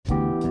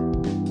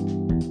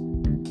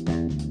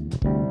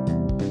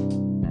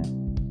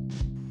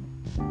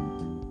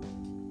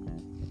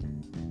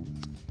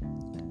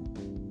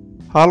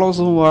Halo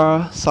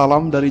semua,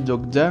 salam dari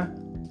Jogja.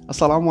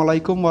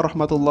 Assalamualaikum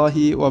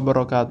warahmatullahi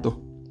wabarakatuh.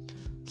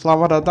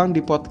 Selamat datang di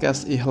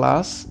podcast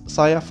Ikhlas,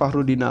 saya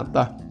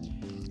Fahrudinata.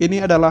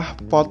 Ini adalah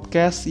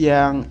podcast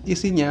yang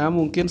isinya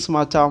mungkin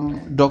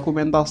semacam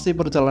dokumentasi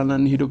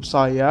perjalanan hidup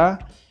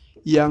saya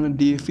yang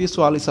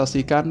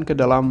divisualisasikan ke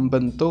dalam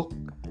bentuk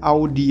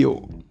audio.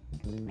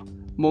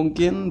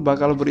 Mungkin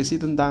bakal berisi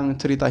tentang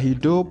cerita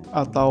hidup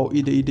atau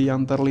ide-ide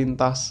yang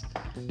terlintas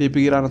di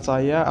pikiran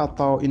saya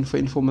atau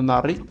info-info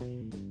menarik,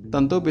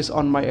 tentu based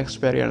on my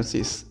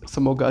experiences.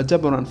 Semoga aja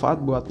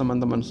bermanfaat buat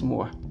teman-teman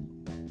semua.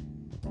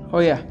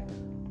 Oh ya,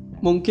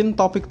 mungkin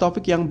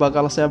topik-topik yang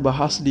bakal saya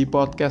bahas di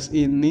podcast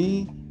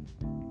ini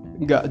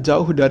nggak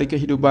jauh dari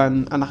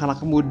kehidupan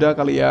anak-anak muda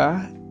kali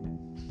ya.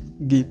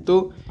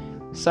 Gitu,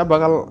 saya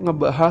bakal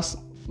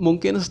ngebahas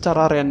mungkin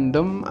secara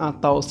random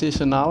atau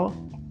seasonal.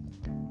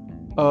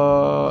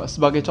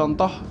 Sebagai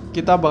contoh,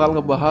 kita bakal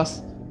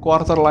ngebahas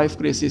quarter life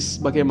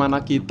crisis, bagaimana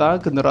kita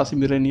generasi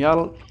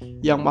milenial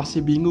yang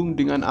masih bingung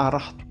dengan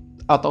arah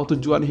atau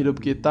tujuan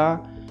hidup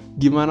kita,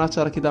 gimana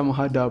cara kita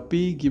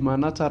menghadapi,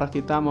 gimana cara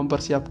kita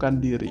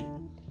mempersiapkan diri.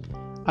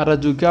 Ada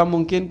juga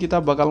mungkin kita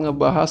bakal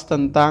ngebahas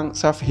tentang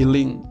self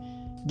healing,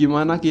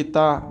 gimana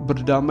kita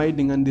berdamai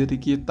dengan diri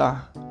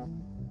kita.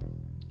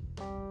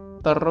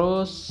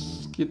 Terus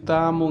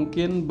kita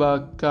mungkin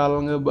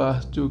bakal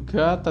ngebahas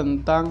juga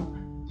tentang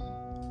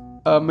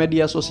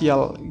media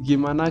sosial,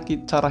 gimana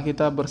cara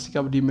kita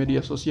bersikap di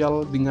media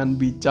sosial dengan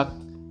bijak,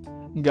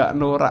 nggak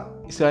norak,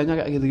 istilahnya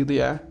kayak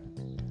gitu-gitu ya.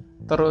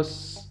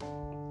 Terus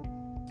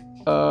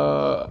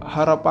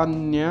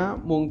harapannya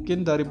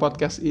mungkin dari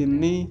podcast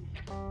ini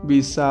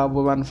bisa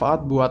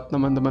bermanfaat buat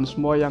teman-teman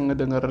semua yang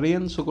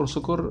ngedengerin,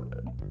 syukur-syukur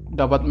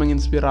dapat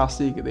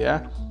menginspirasi gitu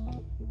ya.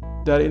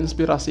 Dari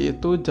inspirasi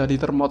itu jadi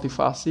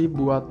termotivasi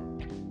buat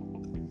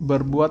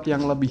berbuat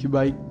yang lebih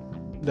baik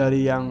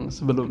dari yang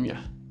sebelumnya.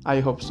 I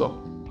hope so.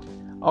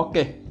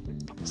 Oke,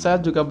 saya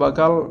juga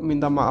bakal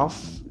minta maaf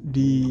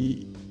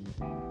di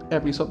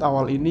episode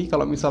awal ini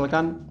kalau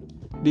misalkan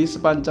di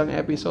sepanjang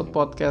episode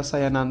podcast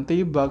saya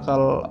nanti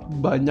bakal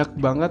banyak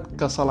banget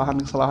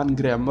kesalahan-kesalahan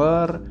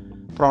grammar,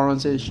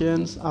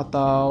 pronunciations,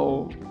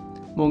 atau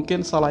mungkin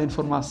salah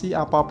informasi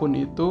apapun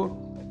itu.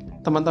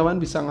 Teman-teman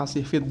bisa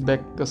ngasih feedback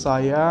ke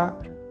saya,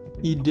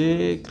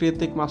 ide,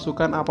 kritik,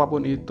 masukan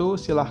apapun itu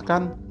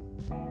silahkan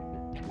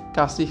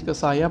kasih ke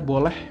saya,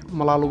 boleh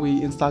melalui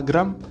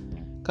Instagram,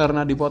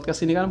 karena di podcast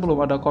ini kan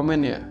belum ada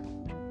komen ya.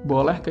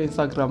 Boleh ke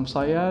Instagram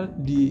saya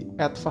di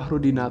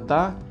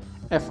 @fahrudinata,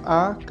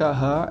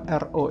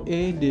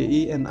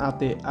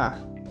 FAKHROEDINATA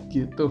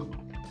gitu.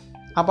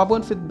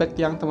 Apapun feedback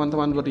yang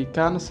teman-teman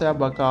berikan, saya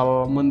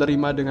bakal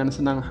menerima dengan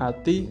senang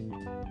hati.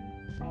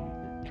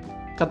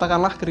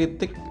 Katakanlah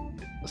kritik,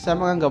 saya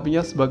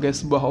menganggapnya sebagai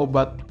sebuah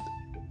obat.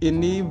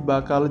 Ini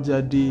bakal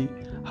jadi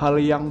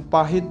hal yang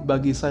pahit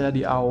bagi saya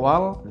di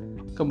awal,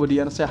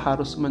 kemudian saya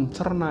harus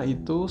mencerna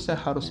itu, saya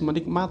harus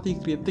menikmati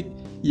kritik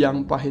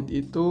yang pahit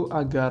itu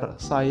agar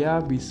saya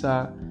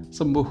bisa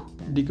sembuh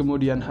di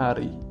kemudian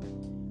hari.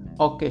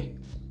 Oke,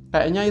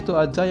 kayaknya itu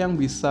aja yang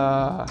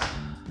bisa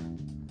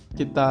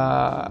kita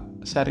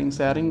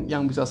sharing-sharing,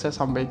 yang bisa saya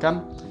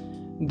sampaikan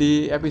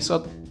di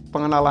episode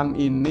pengenalan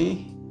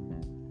ini.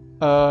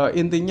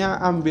 Intinya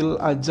ambil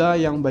aja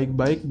yang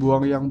baik-baik,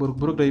 buang yang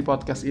buruk-buruk dari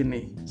podcast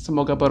ini.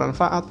 Semoga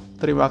bermanfaat.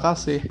 Terima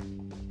kasih.